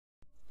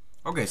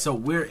Okay, so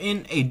we're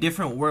in a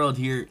different world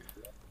here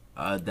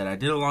that I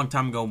did a long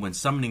time ago when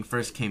summoning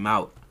first came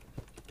out.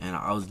 And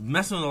I was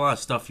messing with a lot of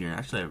stuff here.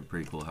 Actually, I have a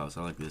pretty cool house.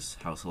 I like this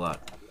house a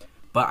lot.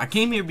 But I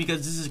came here because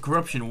this is a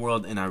corruption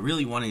world, and I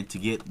really wanted to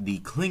get the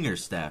Clinger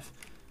Staff.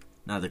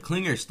 Now, the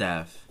Clinger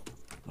Staff...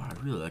 Wow, I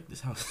really like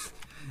this house.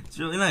 It's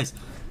really nice.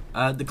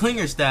 The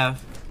Clinger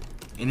Staff,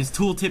 in its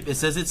tooltip, it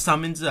says it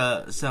summons,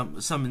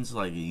 summons,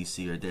 like you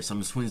see right there,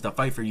 summons twins that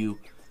fight for you.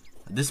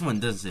 This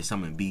one doesn't say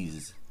summon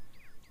bees,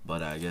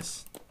 but I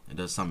guess it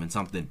does summon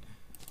something.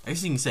 I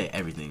guess you can say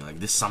everything, like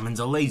this summons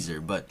a laser,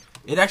 but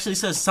it actually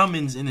says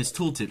summons in its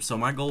tooltip. So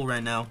my goal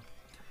right now,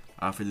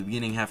 for the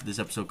beginning half of this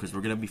episode, because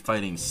we're going to be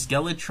fighting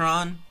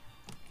Skeletron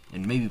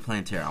and maybe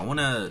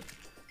Plantera.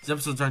 These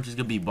episodes aren't just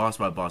going to be boss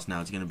by boss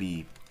now. It's going to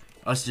be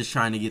us just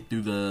trying to get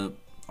through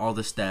all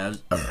the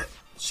stabs,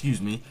 excuse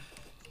me,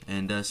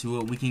 and see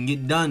what we can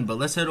get done. But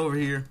let's head over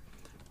here.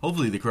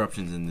 Hopefully the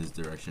corruption's in this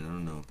direction. I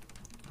don't know.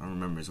 I don't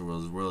remember. This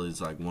world is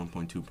like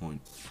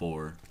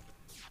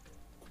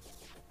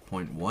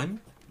 1.2.4.1.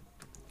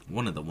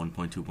 One of the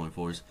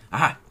 1.2.4s.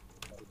 Aha!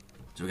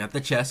 So we got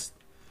the chest.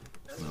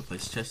 I'm gonna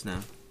place the chest now.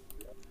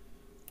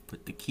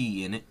 Put the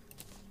key in it.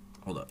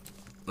 Hold up.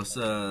 Let's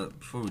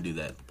before we do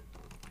that,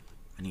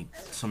 I need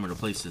somewhere to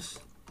place this.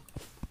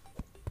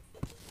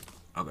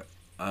 Okay.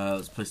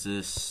 Let's place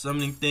this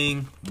summoning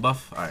thing.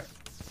 Buff. Alright.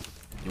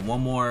 Get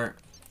one more.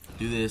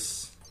 Do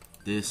this.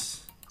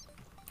 This.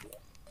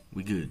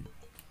 We good.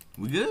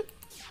 We good?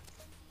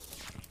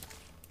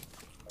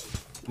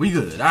 We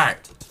good.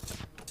 Alright.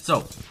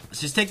 So,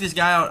 let's just take this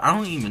guy out. I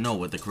don't even know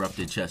what the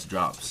corrupted chest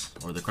drops.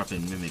 Or the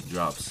corrupted mimic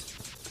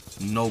drops.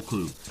 No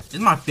clue. This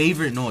is my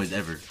favorite noise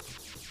ever.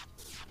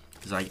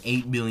 There's like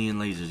 8 billion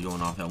lasers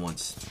going off at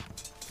once.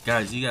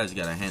 Guys, you guys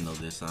gotta handle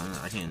this.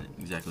 I can't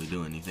exactly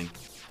do anything.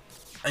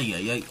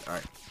 Ay.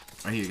 Alright.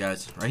 Right here,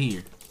 guys. Right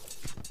here.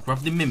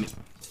 Corrupted mimic.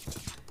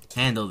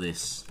 Handle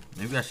this.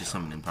 Maybe I should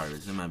summon in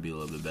pirates. It might be a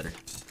little bit better.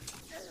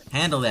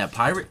 Handle that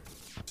pirate.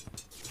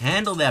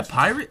 Handle that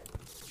pirate.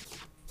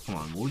 Come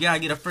on, we gotta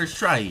get a first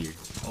try here.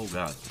 Oh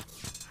god,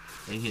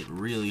 they hit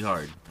really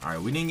hard. All right,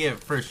 we didn't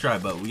get first try,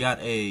 but we got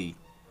a.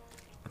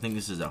 I think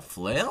this is a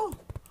flail.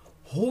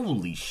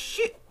 Holy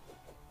shit!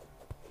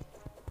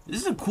 This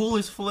is the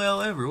coolest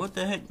flail ever. What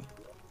the heck?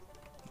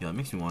 Yo, it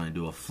makes me want to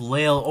do a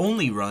flail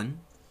only run.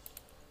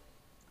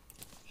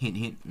 Hint,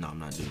 hint. No, I'm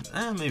not doing it.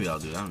 Maybe I'll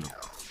do it. I don't know.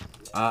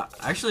 I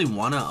actually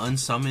want to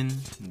unsummon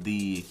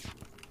the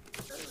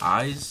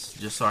eyes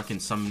just so I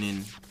can summon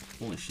in.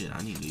 Holy shit!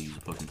 I need to use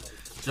a potion.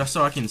 Just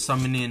so I can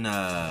summon in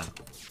the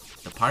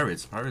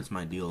pirates. Pirates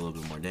might deal a little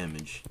bit more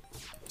damage.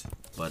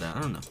 But I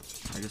don't know.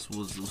 I guess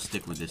we'll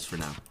stick with this for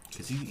now.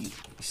 Because he's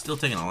still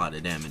taking a lot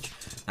of damage.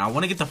 Now I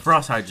want to get the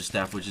Frost Hydra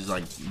Staff, which is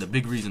like the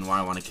big reason why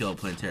I want to kill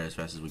Plantera as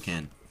fast as we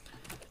can.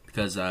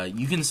 Because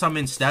you can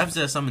summon staffs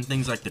that summon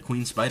things like the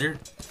Queen Spider.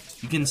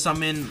 You can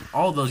summon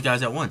all those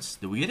guys at once.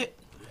 Did we get it?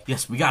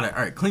 Yes, we got it.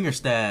 Alright, Clinger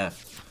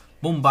Staff.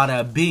 Boom,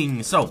 bada,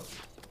 bing. So,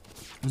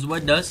 this is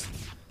what it does.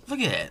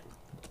 Look at that.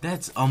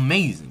 That's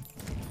amazing.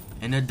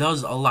 And it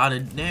does a lot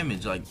of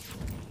damage, like,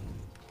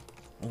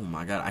 oh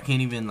my god, I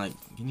can't even, like,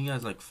 can you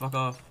guys, like, fuck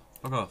off?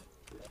 Fuck off.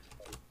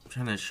 I'm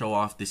trying to show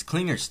off this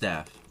Clinger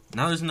Staff.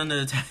 Now there's another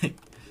attack.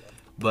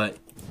 But,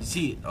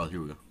 see, oh,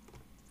 here we go.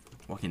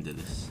 Walk into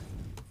this.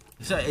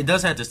 So, it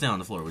does have to stay on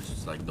the floor, which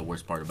is, like, the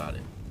worst part about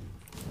it.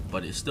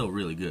 But it's still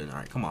really good.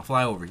 Alright, come on,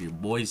 fly over here,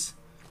 boys.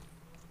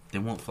 They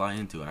won't fly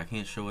into it. I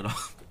can't show it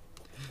off.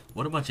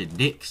 What a bunch of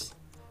dicks.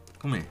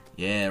 Come here.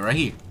 Yeah, right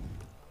here.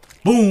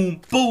 Boom,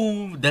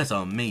 boom. That's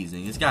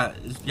amazing. It's got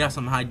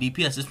some high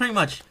DPS. It's pretty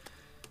much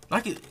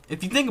like it,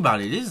 if you think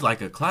about it, it is like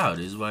a cloud.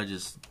 Is what I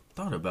just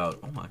thought about.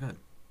 Oh my god,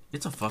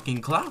 it's a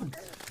fucking cloud.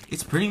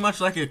 It's pretty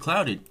much like a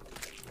cloud. It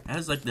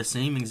has like the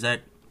same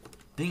exact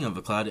thing of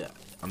a cloud.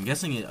 I'm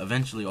guessing it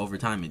eventually over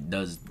time it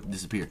does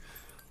disappear.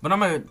 But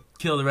I'm gonna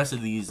kill the rest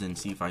of these and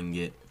see if I can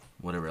get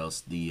whatever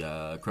else the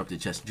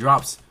corrupted chest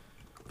drops.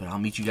 But I'll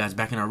meet you guys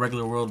back in our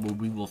regular world where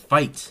we will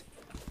fight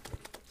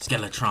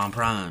Skeletron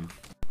Prime.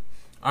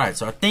 Alright,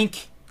 so I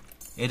think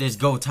it is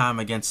go time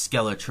against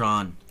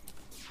Skeletron.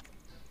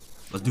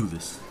 Let's do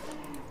this.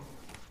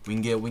 We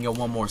can get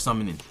one more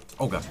summoning.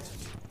 Oh god.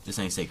 This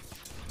ain't safe.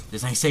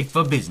 This ain't safe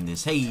for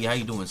business. Hey, how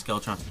you doing,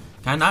 Skeletron?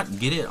 Can I not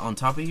get it on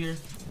top of here?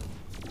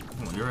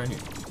 Come on, you're right here.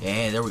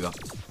 Yeah, there we go.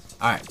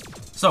 Alright.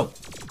 So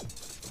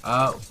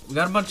we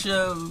got a bunch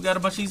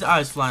of these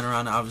eyes flying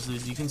around, obviously,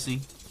 as you can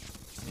see.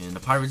 And the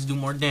pirates do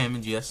more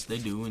damage, yes, they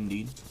do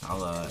indeed.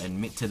 I'll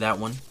admit to that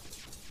one.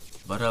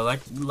 But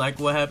like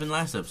what happened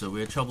last episode, we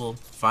had trouble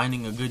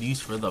finding a good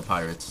use for the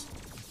pirates.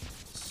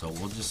 So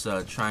we'll just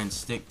try and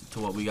stick to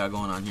what we got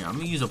going on here. I'm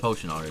gonna use a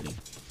potion already,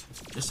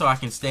 just so I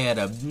can stay at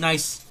a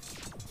nice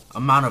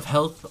amount of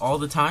health all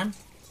the time.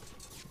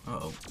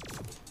 Uh-oh,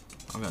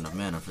 I don't got enough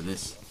mana for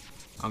this.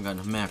 I don't got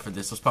enough mana for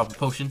this. Let's pop a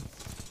potion.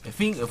 If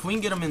we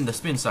can get him in the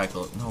spin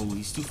cycle. No,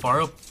 he's too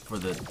far up for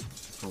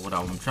what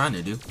I'm trying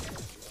to do.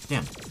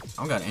 Damn,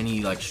 I don't got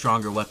any like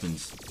stronger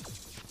weapons.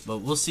 But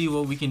we'll see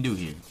what we can do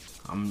here.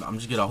 I'm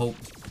just gonna hope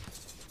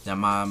that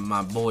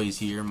my boys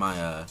here,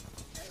 my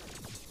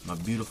My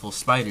beautiful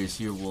spiders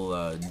here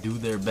will do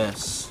their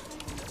best.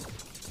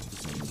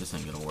 This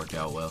ain't gonna work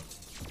out well.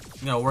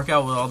 It's gonna work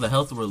out with all the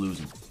health we're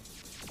losing.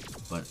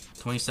 But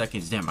 20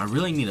 seconds, damn, I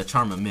really need a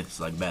Charm of Myths,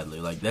 like, badly.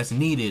 Like, that's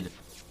needed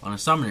on a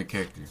summoner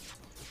character.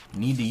 You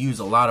need to use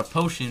a lot of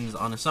potions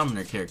on a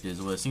summoner character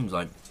is what it seems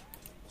like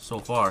so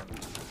far.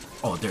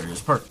 Oh, there it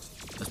is.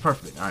 Perfect. That's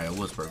perfect. Alright, it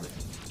was perfect.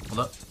 Hold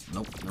up.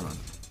 Nope, never mind.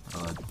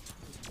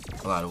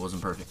 I lied. It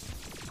wasn't perfect.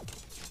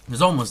 It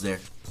was almost there.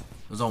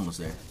 It was almost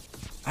there.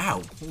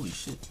 Ow! Holy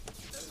shit.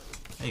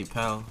 Hey,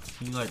 pal.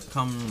 Can you, like,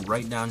 come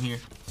right down here?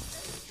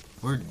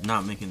 We're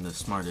not making the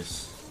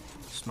smartest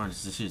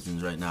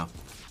decisions right now.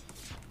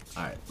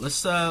 Alright,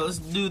 let's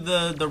do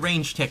the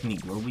range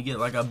technique where we get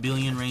like a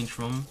billion range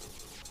from.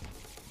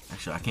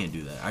 Actually, I can't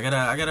do that. I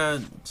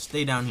gotta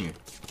stay down here.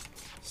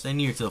 Stay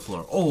near to the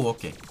floor. Oh,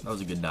 okay. That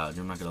was a good dodge,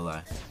 I'm not gonna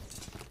lie.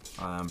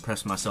 I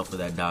impressed myself with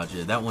that dodge.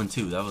 Yeah, that one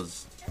too. That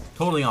was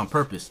totally on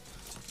purpose.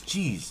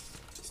 Jeez.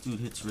 This dude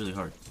hits really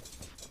hard.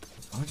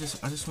 I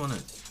just wanna.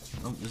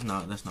 Nope,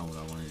 that's not what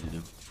I wanted to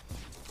do.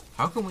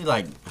 How can we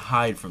like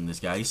hide from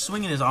this guy? He's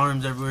swinging his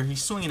arms everywhere.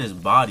 He's swinging his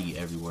body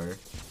everywhere.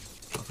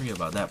 I'll forget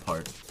about that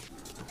part.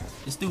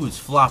 This dude is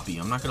floppy.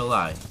 I'm not gonna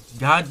lie.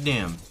 God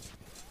damn.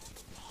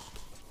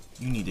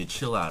 You need to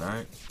chill out,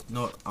 alright? You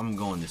know what? I'm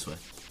going this way.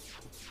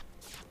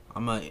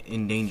 I'm gonna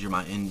endanger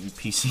my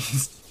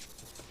NPCs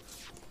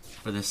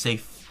for the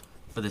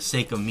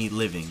sake of me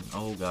living.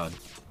 Oh god.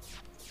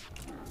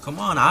 Come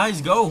on,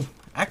 eyes, go!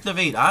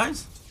 Activate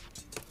eyes!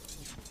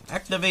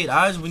 Activate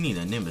eyes, we need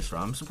a Nimbus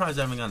Rod. I'm surprised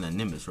I haven't gotten a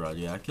Nimbus Rod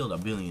yet. I killed a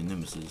billion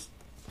Nimbuses.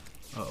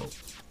 Uh-oh.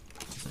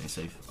 This ain't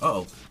safe.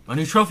 Uh-oh. My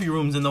new trophy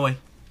room's in the way.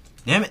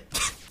 Damn it!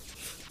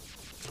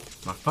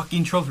 My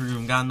fucking trophy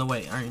room got in the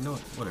way. Alright, you know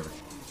what? Whatever.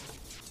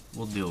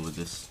 We'll deal with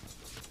this.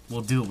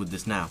 We'll deal with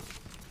this now.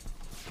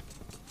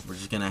 We're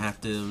just gonna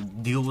have to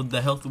deal with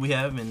the health we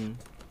have, and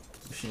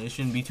it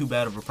shouldn't be too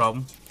bad of a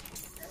problem.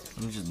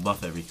 Let me just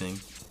buff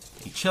everything.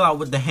 Hey, chill out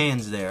with the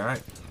hands there,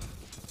 alright?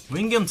 We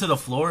can get him to the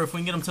floor. If we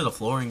can get him to the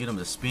floor and get him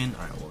to spin.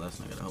 Alright, well, that's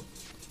not gonna help.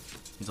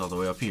 He's all the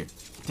way up here.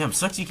 Damn,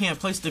 sucks you can't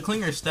place the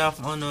clinger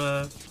staff on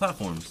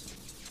platforms.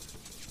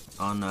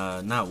 On,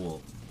 not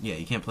wool. Yeah,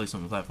 you can't place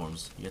them on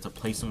platforms. You have to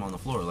place them on the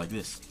floor like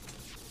this.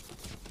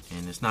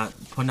 And it's not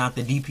putting out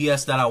the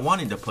DPS that I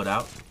wanted to put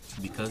out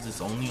because it's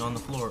only on the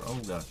floor. Oh,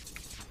 God.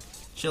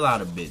 Chill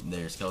out a bit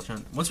there,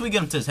 Skeletron. Once we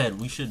get him to his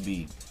head, we should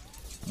be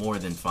more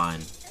than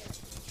fine.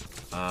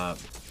 I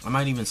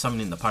might even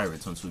summon in the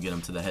pirates once we get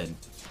him to the head.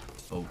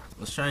 So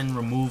let's try and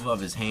remove of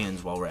his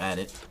hands while we're at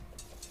it.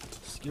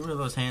 Just get rid of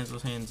those hands.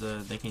 Those hands,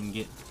 they can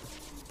get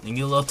a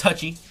little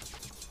touchy.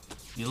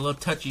 Get a little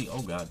touchy.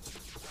 Oh god,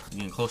 you're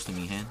getting close to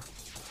me, hand.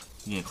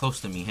 You're getting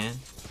close to me, hand.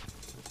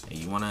 Hey,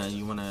 you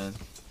wanna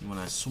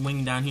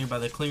swing down here by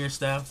the clinger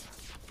staff?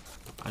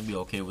 I'd be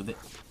okay with it.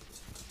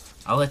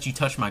 I'll let you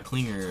touch my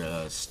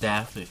clinger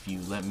staff if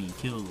you let me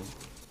kill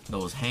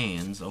those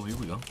hands. Oh, here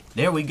we go.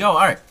 There we go.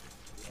 All right.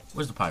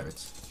 Where's the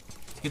pirates?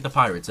 Let's get the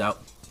pirates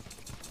out.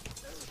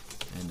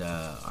 And,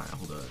 alright,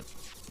 hold on.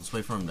 Let's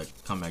wait for him to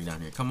come back down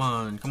here. Come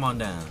on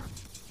down.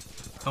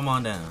 Come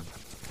on down.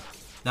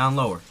 Down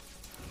lower.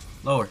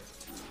 Lower.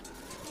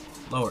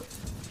 Lower.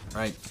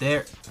 Right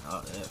there.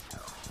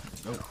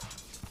 Go.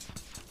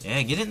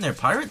 Yeah, get in there,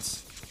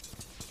 pirates.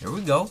 Here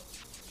we go.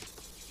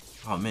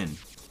 Oh, man.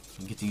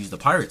 We get to use the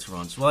pirates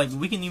run. So, like,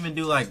 we can even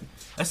do, like,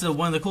 that's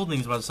one of the cool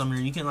things about the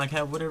summoner. You can, like,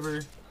 have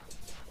whatever,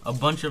 a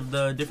bunch of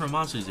the different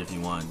monsters if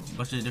you want. A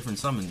bunch of different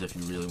summons if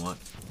you really want.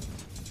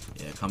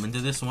 Yeah, come into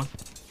this one.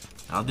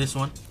 Now this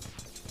one.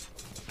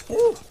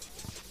 Woo!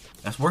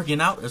 That's working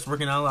out. That's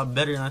working out a lot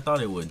better than I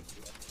thought it would.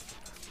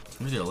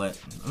 I'm gonna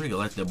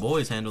let the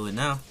boys handle it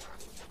now.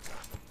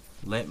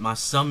 Let my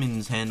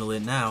summons handle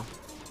it now.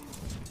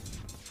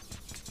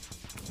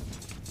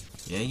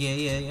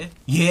 Yeah.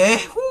 Yeah!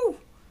 Woo!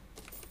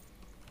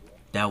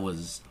 That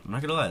was, I'm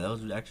not gonna lie, that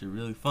was actually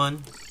really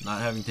fun.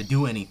 Not having to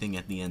do anything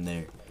at the end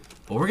there.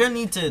 But we're gonna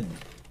need to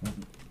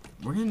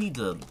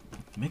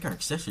make our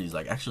accessories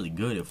like actually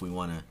good if we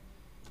want to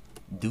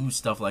do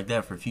stuff like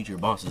that for future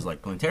bosses.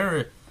 Like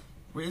Plantera,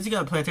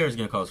 Plantera is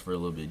gonna cost for a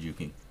little bit of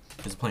juking.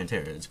 It's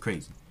Plantera, it's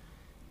crazy.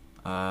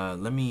 Oh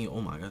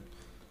my god,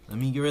 let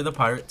me get rid of the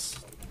pirates.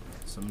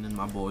 Summoning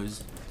my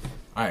boys.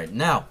 All right,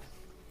 now,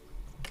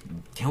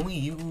 can we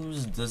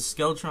use? Does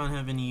Skeletron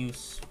have any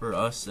use for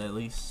us at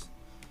least?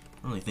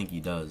 I don't really think he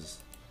does.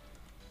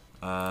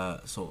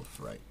 So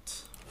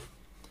right.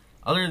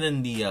 Other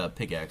than the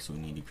pickaxe we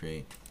need to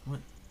create. What?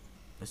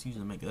 Let's use it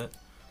to make that.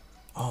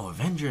 Oh,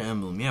 Avenger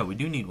emblem. Yeah, we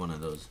do need one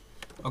of those.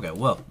 Okay,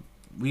 well,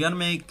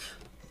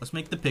 let's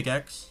make the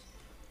pickaxe.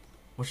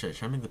 What should I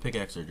try to make the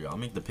pickaxe or drill? I'll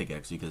make the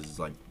pickaxe because it's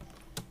like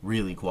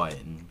really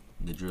quiet and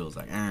the drill is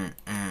like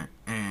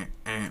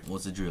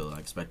what's the drill? I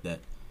expect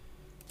that.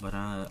 But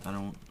I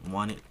don't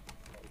want it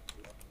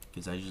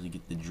because I usually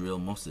get the drill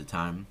most of the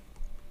time.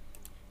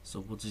 So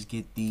we'll just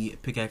get the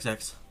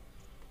pickaxe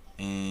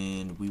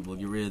and we will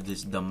get rid of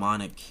this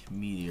demonic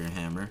meteor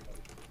hammer.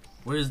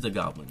 Where's the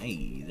goblin?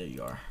 Hey, there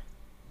you are.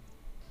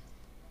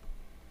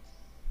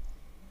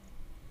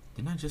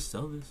 Didn't I just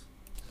sell this?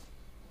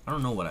 I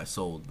don't know what I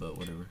sold, but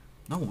whatever.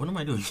 No, what am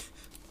I doing?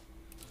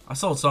 I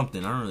sold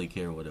something. I don't really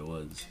care what it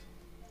was.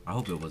 I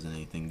hope it wasn't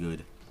anything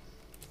good.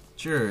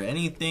 Sure,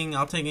 anything.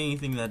 I'll take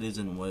anything that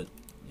isn't what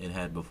it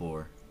had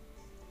before.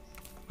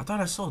 I thought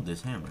I sold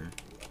this hammer.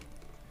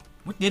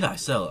 What did I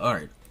sell?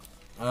 Alright.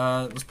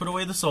 Let's put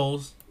away the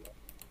souls.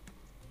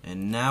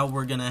 And now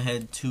we're gonna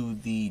head to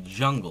the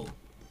jungle.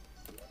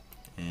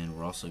 And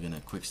we're also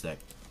gonna quick stack.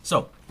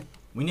 So,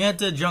 we need to head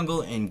to the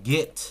jungle and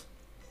get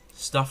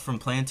stuff from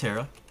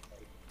Plantera.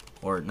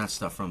 Or not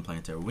stuff from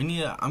Plantera. We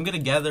need I'm gonna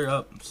gather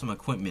up some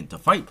equipment to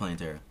fight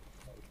Plantera.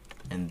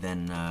 And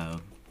then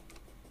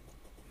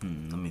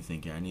let me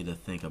think here. I need to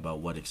think about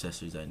what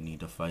accessories I need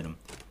to fight him.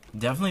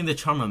 Definitely the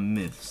Charm of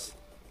Myths.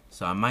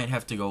 So I might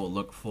have to go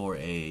look for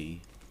a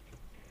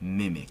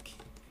Mimic.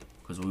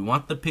 Because we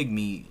want the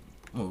Pygmy.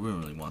 Well, we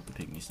don't really want the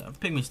Pygmy staff.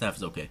 Pygmy staff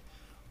is okay.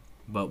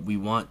 But we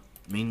want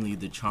mainly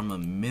the Charm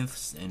of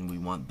Myths. And we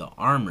want the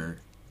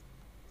armor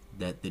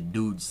that the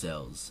dude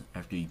sells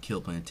after you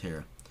kill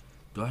Plantera.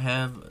 Do I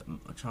have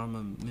a Charm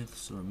of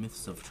Myths or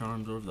Myths of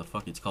Charms, or whatever the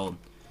fuck it's called?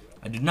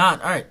 I do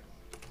not. Alright.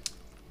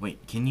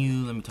 Wait, can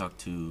you, let me talk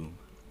to,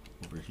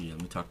 over here,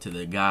 let me talk to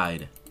the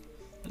guide.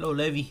 Hello,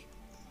 Levy.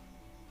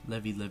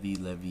 Levy.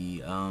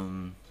 What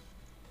am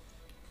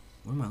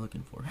I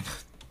looking for?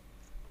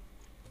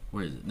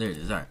 Where is it? There it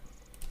is. Alright.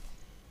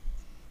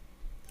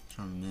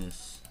 Charm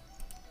this.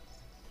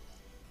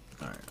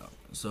 Alright.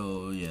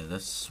 So, yeah,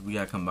 we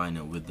gotta combine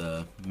it with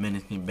the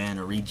Menacing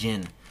Banner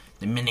regen.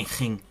 The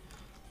Menacing.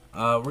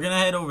 We're gonna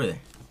head over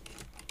there.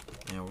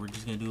 And we're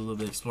just gonna do a little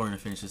bit of exploring to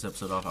finish this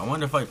episode off. I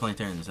wanted to fight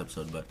Plantera in this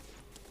episode, but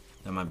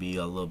that might be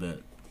a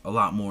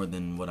lot more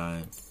than what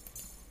I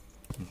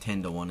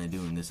intend to want to do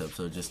in this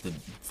episode, just to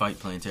fight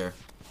Plantera.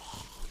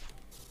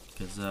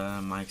 Because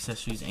my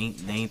accessories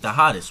ain't the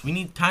hottest. We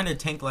need kind of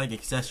tank-like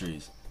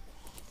accessories.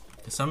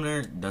 The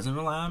Summoner doesn't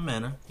rely on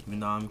mana, even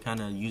though I'm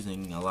kind of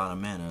using a lot of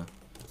mana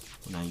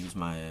when I use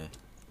my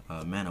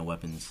mana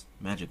weapons,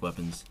 magic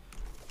weapons.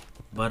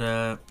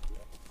 But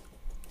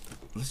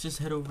let's just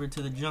head over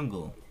to the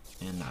jungle.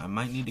 And I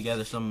might need to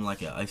gather something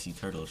like an icy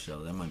turtle shell.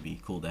 That might be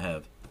cool to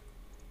have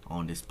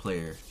on this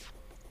player,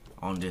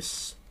 on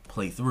this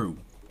playthrough,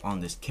 on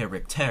this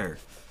character.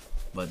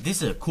 But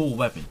this is a cool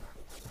weapon.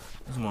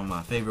 This is one of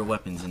my favorite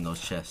weapons in those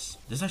chests.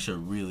 This actually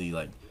really,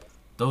 like,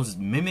 those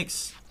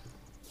mimics,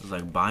 those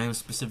like biome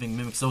specific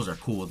mimics, those are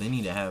cool. They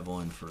need to have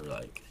one for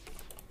like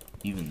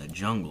even the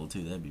jungle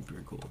too. That'd be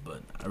pretty cool.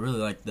 But I really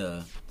like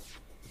the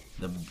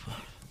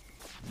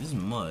this is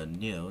mud.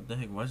 Yeah, what the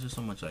heck? Why is there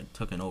so much like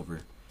tucking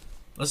over?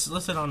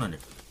 Let's head on under.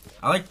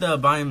 I like the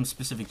biome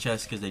specific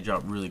chests because they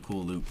drop really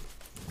cool loot.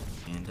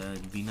 And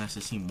it'd be nice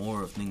to see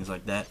more of things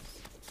like that.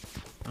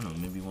 I don't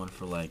know, maybe one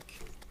for like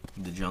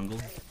the jungle,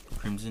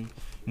 Crimson.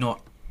 You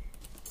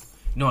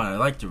know what I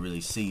like to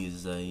really see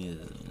is the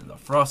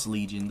Frost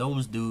Legion.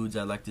 Those dudes,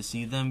 I like to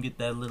see them get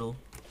that little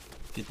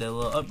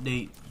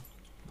update.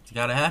 It's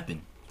gotta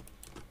happen.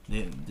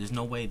 There's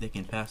no way they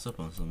can pass up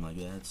on something like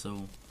that.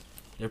 So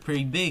they're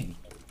pretty big.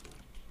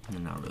 They're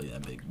not really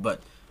that big,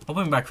 but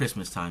hoping by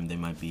Christmas time they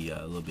might be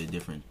a little bit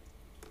different.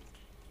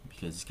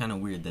 Because it's kind of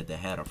weird that they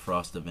had a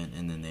Frost event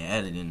and then they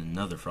added in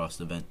another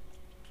Frost event.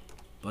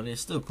 But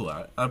it's still cool.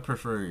 I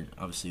prefer,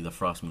 obviously, the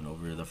Frost Moon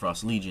over the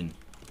Frost Legion.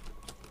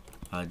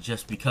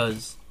 Just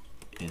because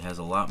it has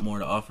a lot more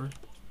to offer.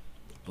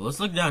 But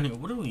let's look down here.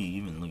 What are we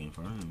even looking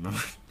for? I don't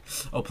remember.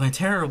 Oh,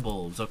 Plantera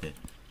bulbs. Okay.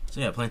 So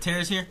yeah,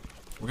 Plantera's here.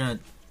 We're going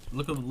to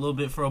look a little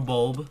bit for a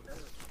bulb.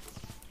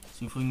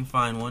 See if we can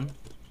find one.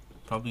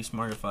 Probably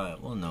smart if I...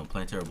 Well, no.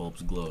 Plantera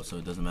bulbs glow, so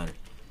it doesn't matter.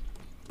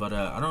 But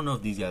I don't know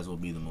if these guys will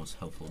be the most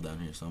helpful down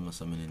here, so I'm gonna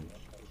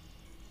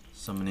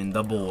summon in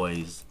the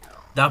boys,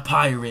 the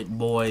pirate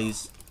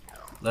boys.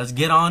 Let's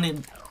get on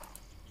it.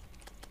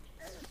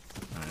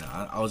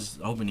 Alright, I was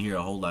hoping to hear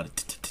a whole lot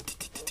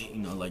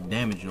of like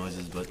damage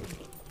noises, but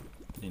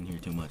didn't hear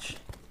too much.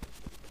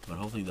 But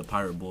hopefully the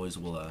pirate boys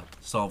will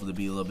solve to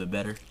be a little bit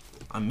better.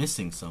 I'm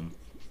missing some.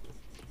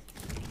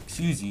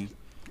 Excuse you.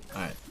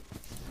 Alright,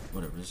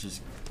 whatever. Let's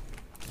just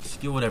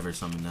get whatever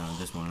summon now.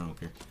 This one I don't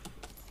care.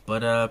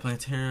 But,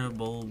 Plantera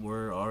bulb,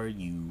 where are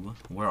you?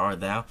 Where are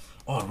thou?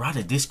 Oh, a Rod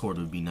of Discord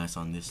would be nice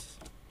on this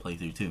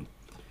playthrough, too.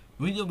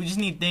 We just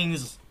need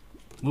things...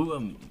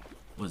 what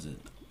is it?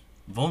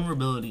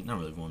 Vulnerability. Not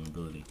really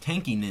vulnerability.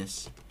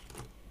 Tankiness.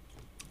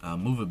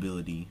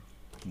 Movability.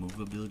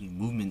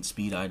 Movement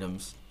speed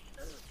items.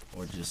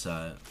 Or just,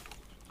 a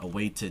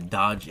way to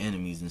dodge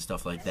enemies and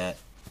stuff like that.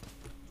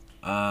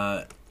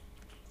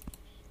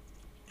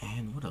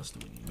 And what else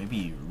do we need?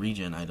 Maybe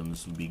regen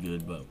items would be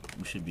good, but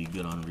we should be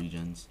good on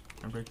regens.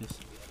 Can I break this?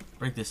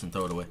 Break this and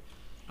throw it away.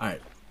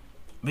 Alright.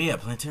 But yeah,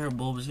 Plantera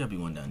bulb, there's gotta be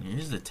one down here.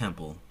 Here's the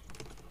temple.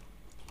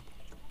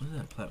 What is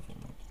that platform?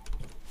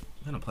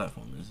 What kind of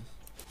platform is this?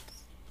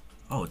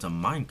 Oh, it's a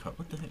minecart.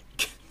 What the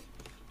heck?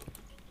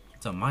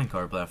 It's a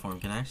minecart platform.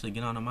 Can I actually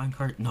get on a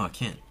minecart? No, I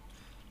can't.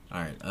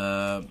 Alright,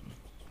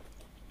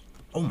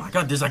 oh my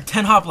god, there's like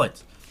 10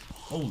 hoplites!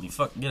 Holy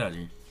fuck, get out of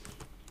here.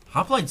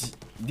 Hoplites,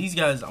 these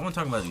guys, I want to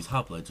talk about these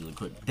hoplites really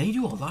quick. They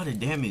do a lot of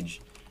damage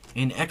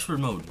in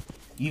expert mode.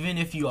 even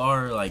if you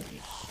are like,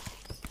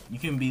 you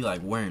can be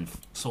like wearing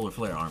solar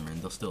flare armor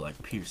and they'll still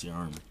like pierce your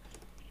armor.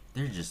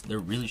 They're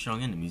really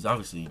strong enemies.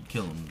 Obviously, you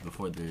kill them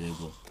before they're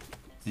able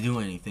to do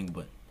anything,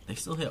 but they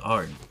still hit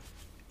hard.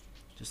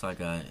 Just like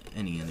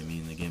any enemy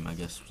in the game, I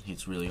guess,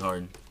 hits really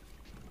hard.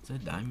 Is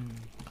that diamond?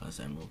 Oh, that's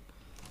emerald.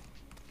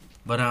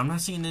 But I'm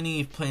not seeing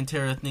any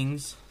Plantera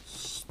things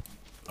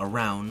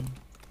around,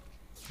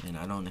 and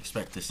I don't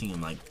expect to see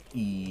them like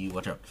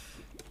watch out.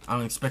 I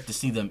don't expect to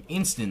see them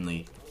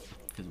instantly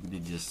because we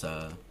did just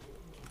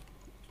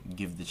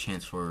give the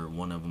chance for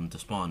one of them to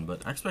spawn.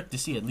 But I expect to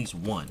see at least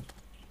one,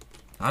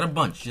 not a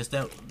bunch, just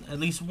at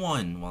least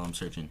one while I'm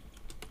searching.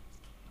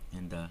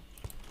 And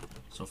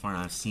so far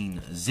I've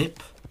seen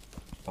Zip,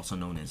 also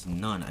known as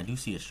None. I do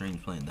see a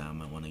strange plant that I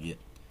might want to get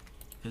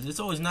because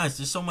it's always nice.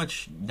 There's so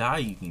much dye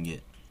you can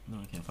get. No,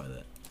 I can't find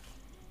that.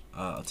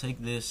 I'll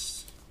take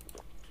this.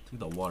 Take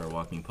the water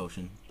walking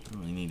potion. I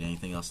don't really need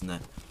anything else in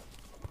that.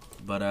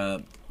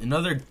 But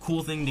another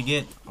cool thing to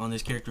get on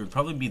this character would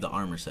probably be the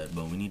armor set.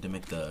 But we need to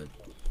make the,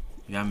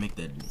 you gotta make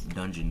the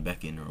dungeon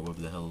beckon or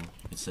whatever the hell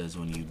it says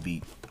when you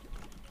beat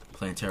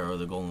Plantera or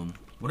the Golem.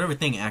 Whatever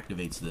thing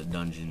activates the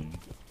dungeon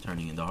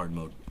turning into hard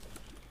mode.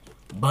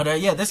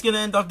 But yeah, that's gonna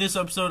end off this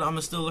episode. I'm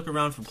gonna still look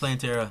around for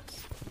Plantera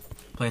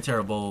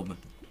bulb.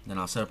 Then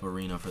I'll set up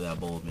arena for that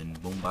bulb,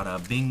 and boom,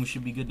 bada, bing, we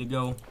should be good to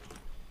go.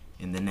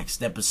 In the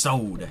next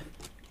episode,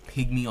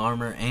 pygmy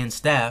armor and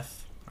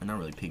staff, or not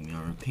really pygmy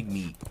armor,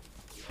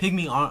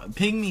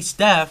 pygmy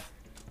staff,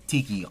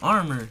 tiki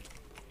armor.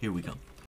 Here we come.